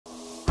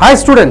Hi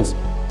students,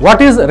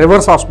 what is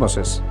reverse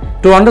osmosis?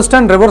 To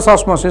understand reverse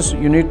osmosis,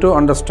 you need to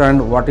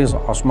understand what is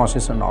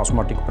osmosis and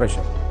osmotic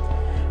pressure.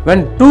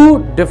 When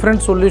two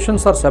different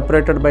solutions are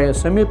separated by a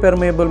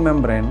semi-permeable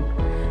membrane,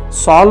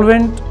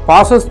 solvent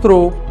passes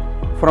through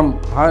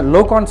from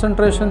low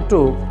concentration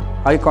to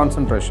high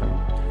concentration.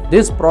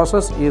 This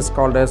process is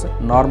called as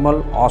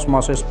normal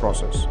osmosis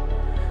process.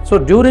 So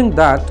during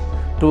that,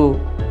 to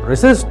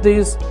resist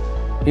this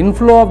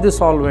inflow of the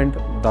solvent,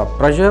 the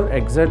pressure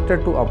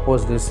exerted to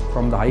oppose this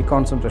from the high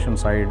concentration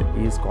side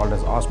is called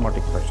as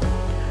osmotic pressure.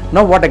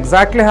 Now what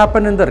exactly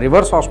happened in the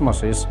reverse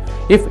osmosis?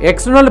 If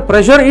external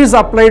pressure is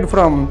applied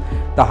from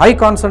the high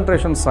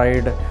concentration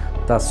side,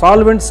 the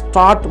solvents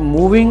start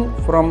moving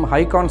from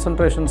high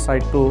concentration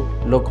side to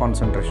low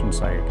concentration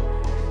side.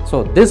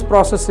 So this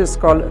process is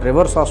called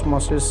reverse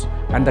osmosis,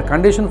 and the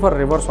condition for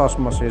reverse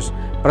osmosis,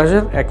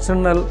 pressure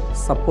external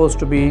supposed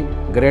to be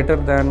greater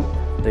than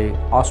the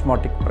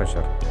osmotic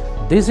pressure.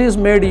 This is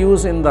made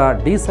use in the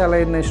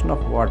desalination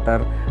of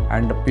water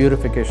and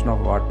purification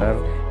of water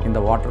in the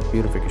water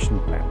purification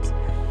plants.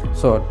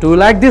 So to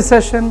like this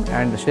session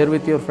and share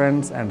with your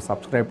friends and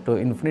subscribe to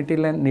Infinity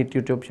Learn NEET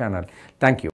YouTube channel. Thank you.